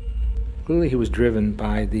 Clearly he was driven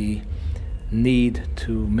by the need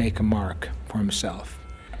to make a mark for himself.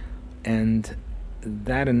 And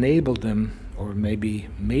that enabled him, or maybe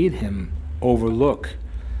made him, overlook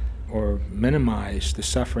or minimize the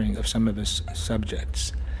suffering of some of his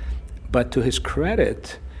subjects. But to his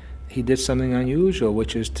credit, he did something unusual,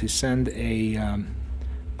 which is to send a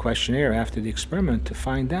questionnaire after the experiment to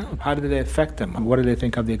find out how did they affect them, what did they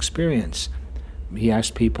think of the experience. He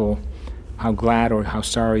asked people how glad or how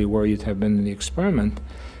sorry were you to have been in the experiment,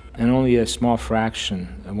 and only a small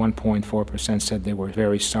fraction, 1.4%, said they were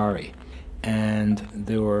very sorry. And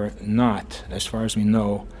there were not, as far as we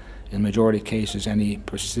know, in majority of cases, any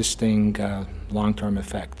persisting long-term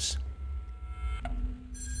effects.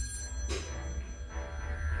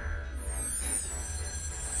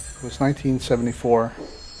 It was 1974.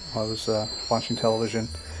 I was watching television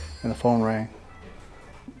and the phone rang.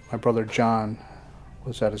 My brother John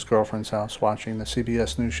was at his girlfriend's house watching the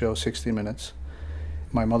CBS News show 60 Minutes.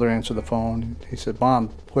 My mother answered the phone. He said, "Mom,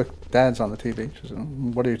 quick, Dad's on the TV." She said,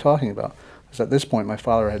 "What are you talking about?" Because at this point my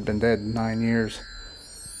father had been dead 9 years.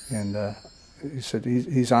 And he said,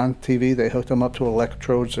 he's on TV. They hooked him up to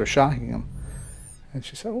electrodes. They're shocking him. And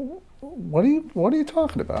she said, well, what are you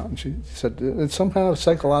talking about? And she said, it's some kind of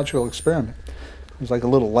psychological experiment. It was like a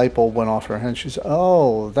little light bulb went off her head. She said,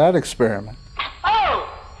 oh, that experiment. Oh!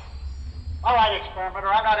 All right, experimenter,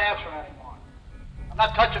 I'm not answering anymore. I'm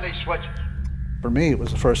not touching these switches. For me, it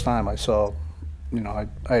was the first time I saw, I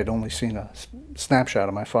had only seen a snapshot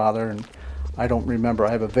of my father, and I don't remember.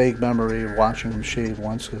 I have a vague memory of watching him shave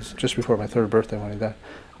once, because just before my 3rd birthday when he died.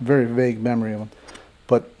 A very vague memory of him.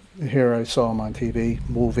 But here I saw him on TV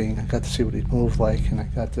moving. I got to see what he moved like, and I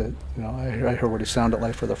got to, I heard what he sounded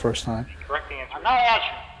like for the first time. Correct the answer. I'm not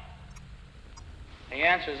answering. The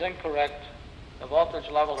answer is incorrect. The voltage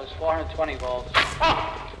level is 420 volts.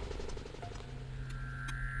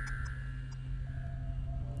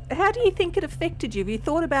 How do you think it affected you? Have you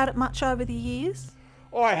thought about it much over the years?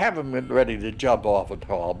 Oh, I haven't been ready to jump off a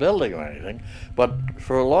tall building or anything, but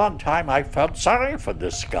for a long time I felt sorry for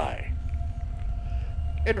this guy.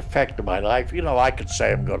 It affected my life. You know, I could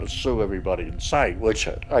say I'm going to sue everybody in sight, which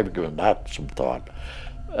I've given that some thought.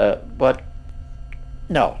 But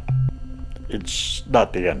no, it's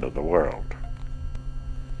not the end of the world.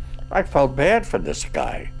 I felt bad for this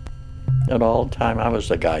guy. And all the time I was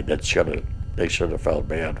the guy that they should have felt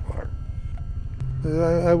bad for.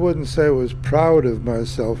 I wouldn't say I was proud of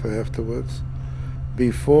myself afterwards.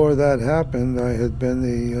 Before that happened, I had been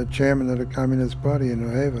the chairman of the Communist Party in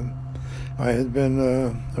New Haven. I had been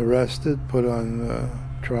arrested, put on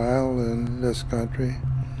trial in this country.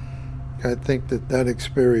 I think that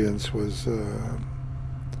experience was,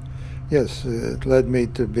 yes, it led me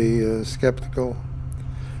to be skeptical.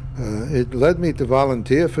 It led me to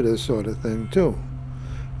volunteer for this sort of thing, too,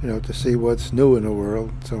 you know, to see what's new in the world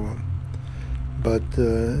and so on. But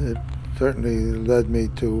it certainly led me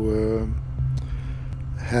to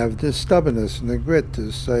have this stubbornness and the grit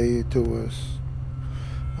to say to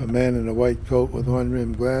a man in a white coat with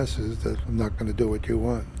one-rimmed glasses that I'm not going to do what you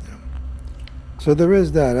want. So there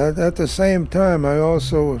is that. At the same time, I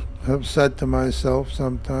also have said to myself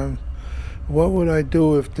sometimes, what would I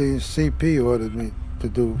do if the CP ordered me to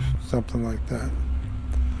do something like that?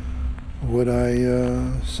 Would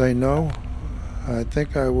I say no? I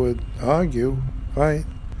think I would argue, fight,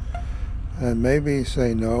 and maybe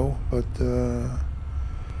say no, but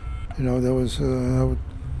you know, there was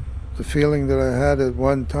the feeling that I had at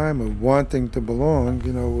one time of wanting to belong,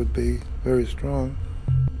 you know, would be very strong.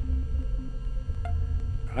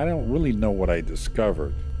 I don't really know what I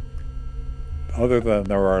discovered, other than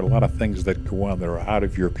there are a lot of things that go on that are out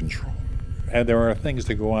of your control. And there are things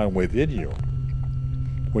that go on within you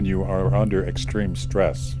when you are under extreme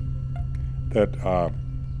stress that,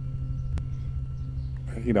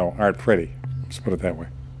 you know, aren't pretty. Let's put it that way.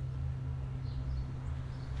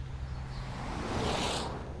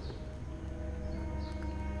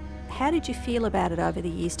 How did you feel about it over the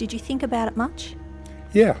years? Did you think about it much?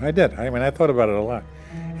 Yeah, I did. I mean, I thought about it a lot.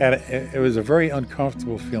 And it was a very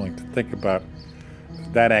uncomfortable feeling to think about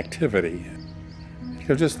that activity.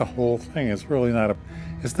 Because just the whole thing is really not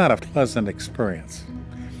a pleasant experience.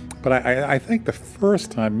 But I think the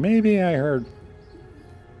first time maybe I heard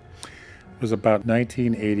was about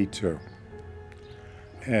 1982.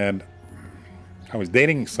 And I was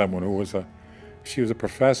dating someone who was she was a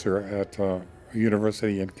professor at a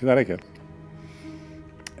university in Connecticut.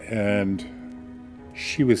 And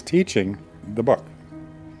she was teaching the book.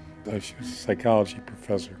 She was a psychology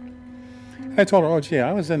professor. I told her, oh, gee,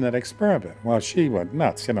 I was in that experiment. Well, she went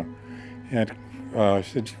nuts, you know. And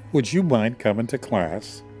she said, would you mind coming to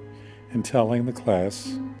class and telling the class,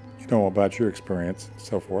 you know, about your experience and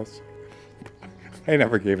so forth? I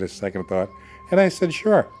never gave it a second thought. And I said,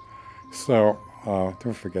 sure. So,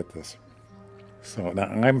 don't forget this. So now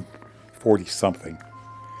I'm 40-something,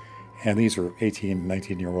 and these are 18,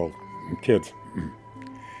 19-year-old kids.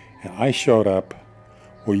 And I showed up,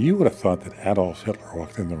 well, you would have thought that Adolf Hitler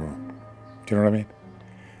walked in the room. Do you know what I mean?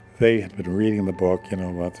 They had been reading the book, you know,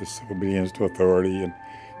 about this obedience to authority and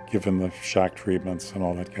given the shock treatments and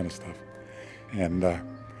all that kind of stuff. And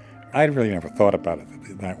I really never thought about it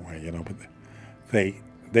that way, you know, but they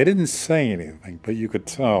didn't say anything, but you could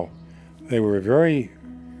tell they were very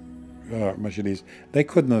much at ease. They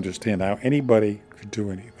couldn't understand how anybody could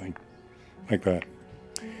do anything like that.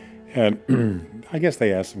 And I guess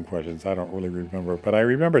they asked some questions. I don't really remember. But I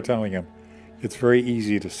remember telling him, it's very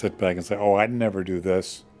easy to sit back and say, oh, I'd never do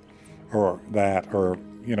this or that, or,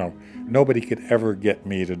 you know, nobody could ever get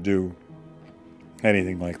me to do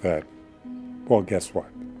anything like that. Well, guess what?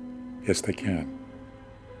 Yes, they can.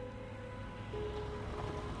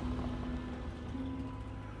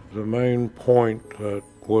 The main point that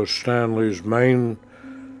was Stanley's main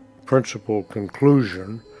principal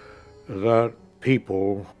conclusion, that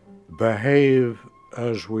people behave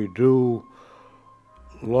as we do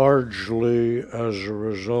largely as a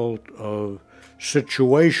result of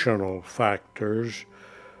situational factors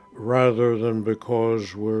rather than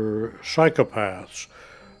because we're psychopaths.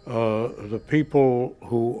 The people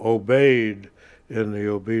who obeyed in the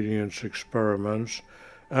obedience experiments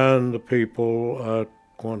and the people at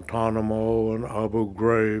Guantanamo and Abu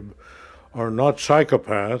Ghraib are not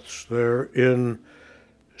psychopaths. They're in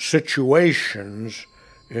situations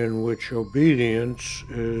in which obedience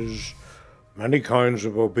is, many kinds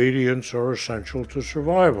of obedience are essential to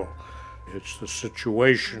survival. It's the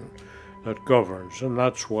situation that governs, and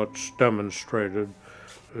that's what's demonstrated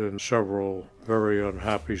in several very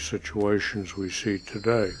unhappy situations we see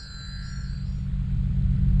today.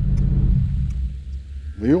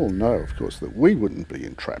 We all know, of course, that we wouldn't be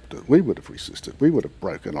entrapped. We would have resisted. We would have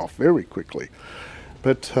broken off very quickly.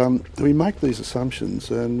 But we make these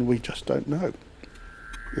assumptions and we just don't know.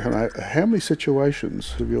 You know, how many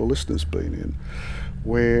situations have your listeners been in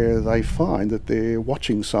where they find that they're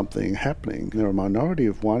watching something happening? They're a minority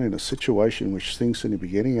of one in a situation which things seem to be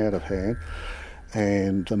getting out of hand,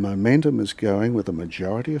 and the momentum is going with the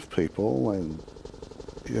majority of people, and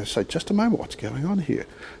you say, just a moment, what's going on here?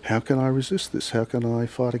 How can I resist this? How can I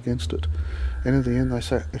fight against it? And in the end they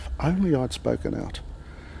say, if only I'd spoken out.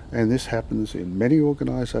 And this happens in many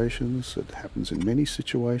organisations, it happens in many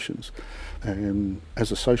situations. And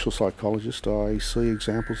as a social psychologist, I see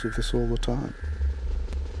examples of this all the time.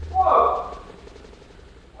 Whoa!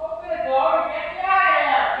 Open the door and get me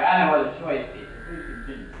out of here! I know what a choice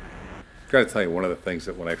is. I've got to tell you, one of the things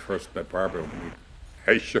that when I first met Barbara,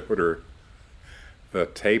 I showed her the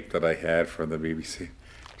tape that I had from the BBC. She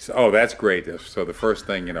said, oh, that's great. So the first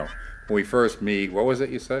thing, you know, when we first meet, what was it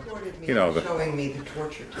you said? You know, showing me the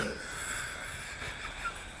torture tape.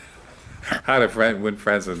 How to win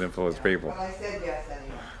friends and influence people. Well, I said yes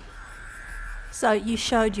anyway. So you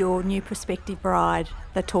showed your new prospective bride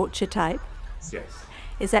the torture tape? Yes.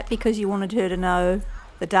 Is that because you wanted her to know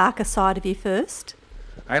the darker side of you first?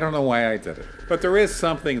 I don't know why I did it, but there is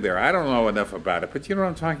something there. I don't know enough about it, but you know what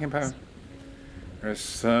I'm talking about?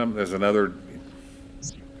 There's a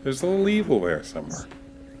little evil there somewhere.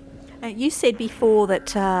 You said before that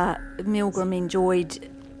Milgram enjoyed,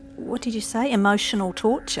 what did you say, emotional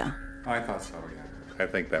torture? I thought so, yeah. I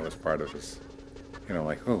think that was part of his, you know,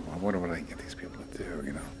 like, oh, I wonder what I can get these people to do,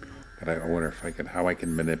 you know. But I wonder if how I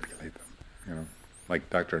can manipulate them, you know. Like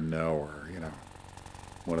Dr. No, or, you know,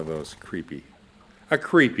 one of those a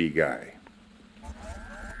creepy guy.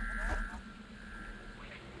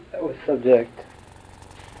 That was subject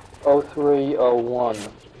 0301.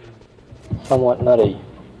 Somewhat nutty.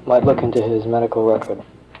 Might look into his medical record.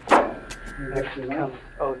 Next comes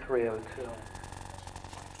 0302.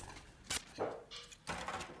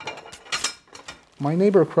 My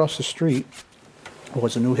neighbor across the street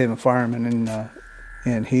was a New Haven fireman,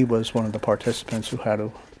 and he was one of the participants who had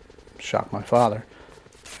to shock my father.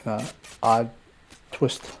 Odd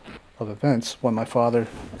twist of events, when my father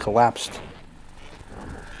collapsed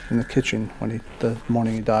in the kitchen the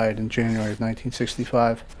morning he died in January of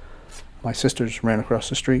 1965, my sisters ran across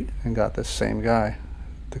the street and got this same guy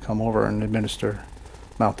to come over and administer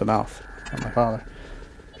mouth-to-mouth on my father.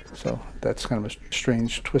 So that's kind of a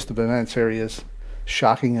strange twist of events. Here he is,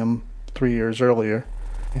 shocking him 3 years earlier,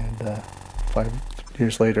 and 5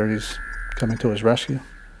 years later he's coming to his rescue.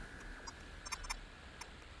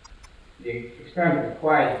 The experiment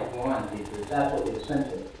requires to go on, Peter. It's absolutely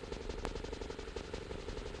essential.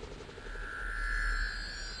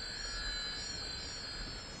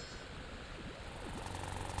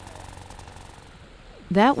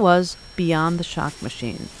 That was Beyond the Shock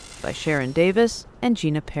Machine by Sharon Davis and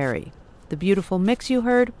Gina Perry. The beautiful mix you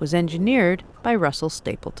heard was engineered by Russell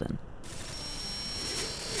Stapleton.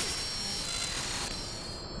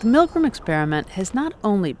 The Milgram experiment has not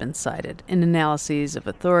only been cited in analyses of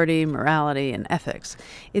authority, morality, and ethics,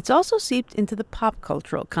 it's also seeped into the pop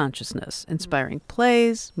cultural consciousness, inspiring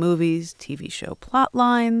plays, movies, TV show plot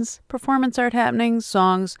lines, performance art happenings,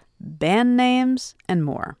 songs, band names, and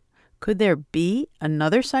more. Could there be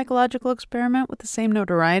another psychological experiment with the same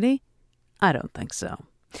notoriety? I don't think so.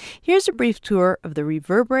 Here's a brief tour of the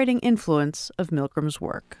reverberating influence of Milgram's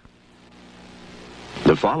work.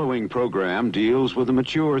 The following program deals with a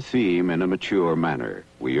mature theme in a mature manner.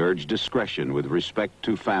 We urge discretion with respect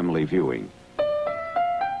to family viewing.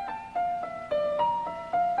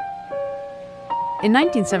 In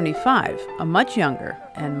 1975, a much younger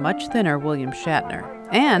and much thinner William Shatner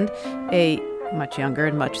and a much younger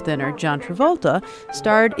and much thinner John Travolta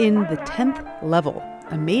starred in The 10th Level,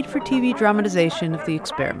 a made-for-TV dramatization of the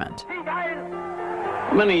experiment.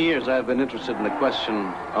 For many years, I have been interested in the question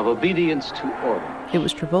of obedience to order. It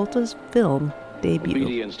was Travolta's film debut.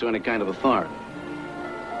 Obedience to any kind of authority.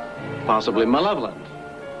 Possibly malevolent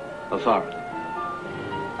authority.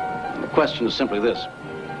 And the question is simply this.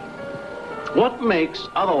 What makes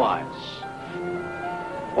otherwise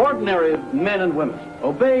ordinary men and women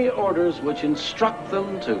obey orders which instruct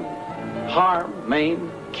them to harm,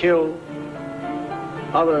 maim, kill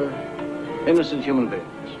other innocent human beings?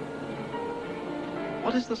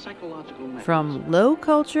 What is the psychological mechanism? From low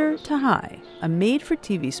culture to high, a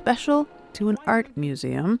made-for-TV special to an art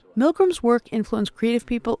museum, Milgram's work influenced creative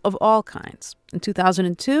people of all kinds. In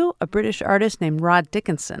 2002, a British artist named Rod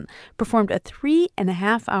Dickinson performed a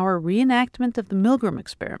 3.5-hour reenactment of the Milgram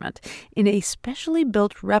experiment in a specially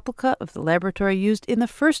built replica of the laboratory used in the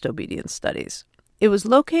first obedience studies. It was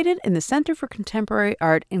located in the Centre for Contemporary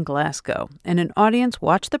Art in Glasgow, and an audience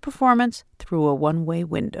watched the performance through a one-way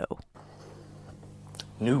window.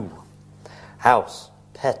 New. House.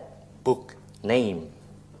 Pet. Book. Name.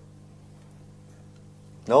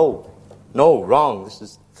 No, wrong. This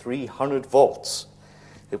is 300 volts.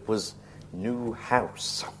 It was new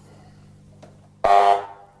house.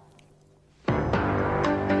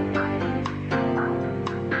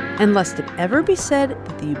 And lest it ever be said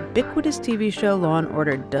that the ubiquitous TV show Law &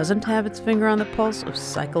 Order doesn't have its finger on the pulse of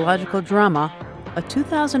psychological drama, a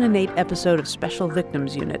 2008 episode of Special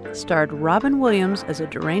Victims Unit starred Robin Williams as a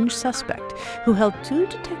deranged suspect who held two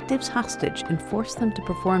detectives hostage and forced them to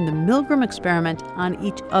perform the Milgram experiment on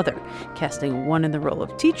each other, casting one in the role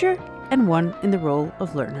of teacher and one in the role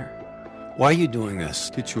of learner. Why are you doing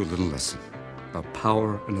this? Teach you a little lesson about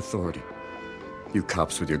power and authority. You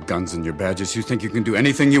cops with your guns and your badges, you think you can do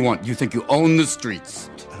anything you want. You think you own the streets.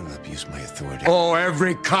 I don't abuse my authority. Oh,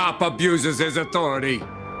 every cop abuses his authority.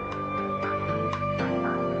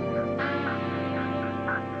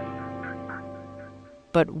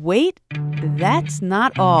 But wait, that's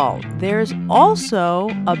not all. There's also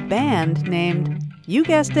a band named, you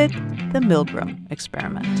guessed it, the Milgram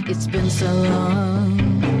Experiment. It's been so long,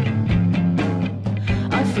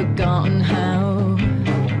 I've forgotten how.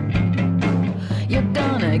 You're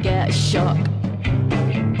gonna get a shock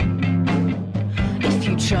if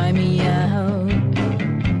you try me out.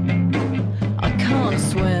 I can't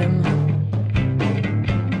swim,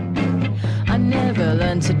 I never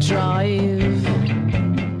learned to drive.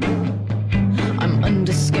 I'm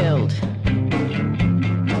underskilled,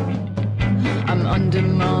 I'm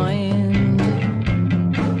undermined.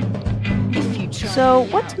 So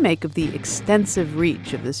what to make of the extensive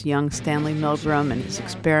reach of this young Stanley Milgram and his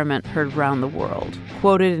experiment heard around the world,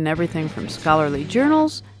 quoted in everything from scholarly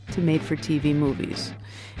journals to made-for-TV movies?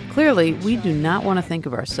 Clearly, we do not want to think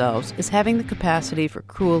of ourselves as having the capacity for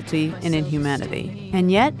cruelty and inhumanity.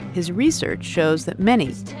 And yet, his research shows that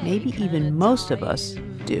many, maybe even most of us,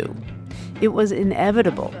 do. It was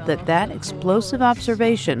inevitable that that explosive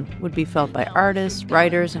observation would be felt by artists,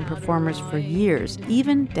 writers, and performers for years,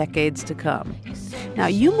 even decades to come. Now,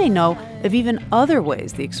 you may know of even other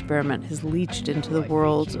ways the experiment has leached into the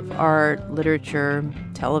worlds of art, literature,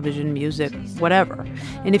 television, music, whatever.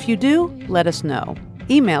 And if you do, let us know.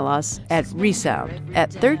 Email us at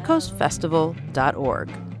resound@thirdcoastfestival.org.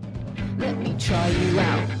 Let me try you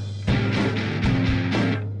out.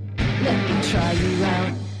 Let me try you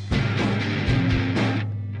out.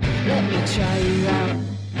 Let me try you out.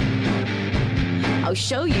 I'll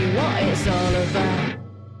show you what it's all about.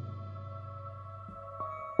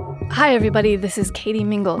 Hi everybody, this is Katie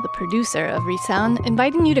Mingle, the producer of Resound,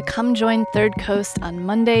 inviting you to come join Third Coast on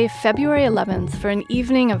Monday, February 11th for an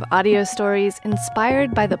evening of audio stories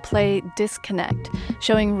inspired by the play Disconnect,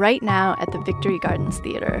 showing right now at the Victory Gardens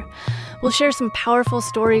Theater. We'll share some powerful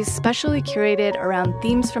stories specially curated around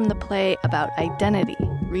themes from the play about identity,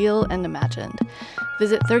 real and imagined.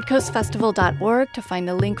 Visit thirdcoastfestival.org to find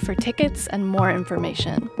a link for tickets and more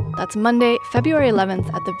information. That's Monday, February 11th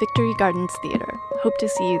at the Victory Gardens Theater. Hope to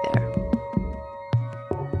see you there.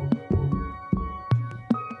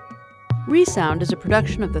 Resound is a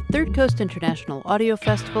production of the Third Coast International Audio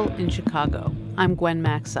Festival in Chicago. I'm Gwen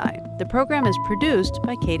Macsai. The program is produced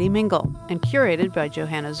by Katie Mingle and curated by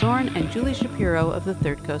Johanna Zorn and Julie Shapiro of the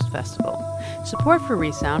Third Coast Festival. Support for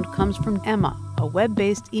Resound comes from Emma, a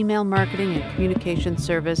web-based email marketing and communication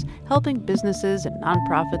service helping businesses and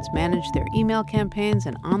nonprofits manage their email campaigns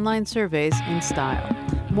and online surveys in style.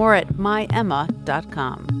 More at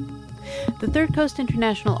myemma.com. The Third Coast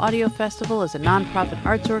International Audio Festival is a nonprofit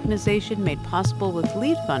arts organization made possible with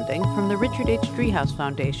lead funding from the Richard H. Driehaus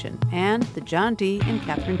Foundation and the John D. and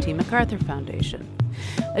Catherine T. MacArthur Foundation.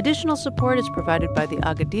 Additional support is provided by the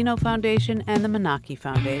Agudino Foundation and the Menaki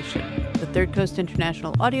Foundation. The Third Coast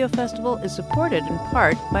International Audio Festival is supported in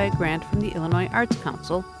part by a grant from the Illinois Arts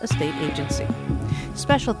Council, a state agency.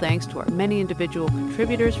 Special thanks to our many individual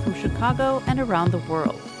contributors from Chicago and around the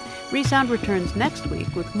world. Resound returns next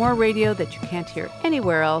week with more radio that you can't hear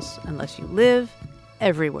anywhere else unless you live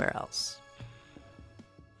everywhere else.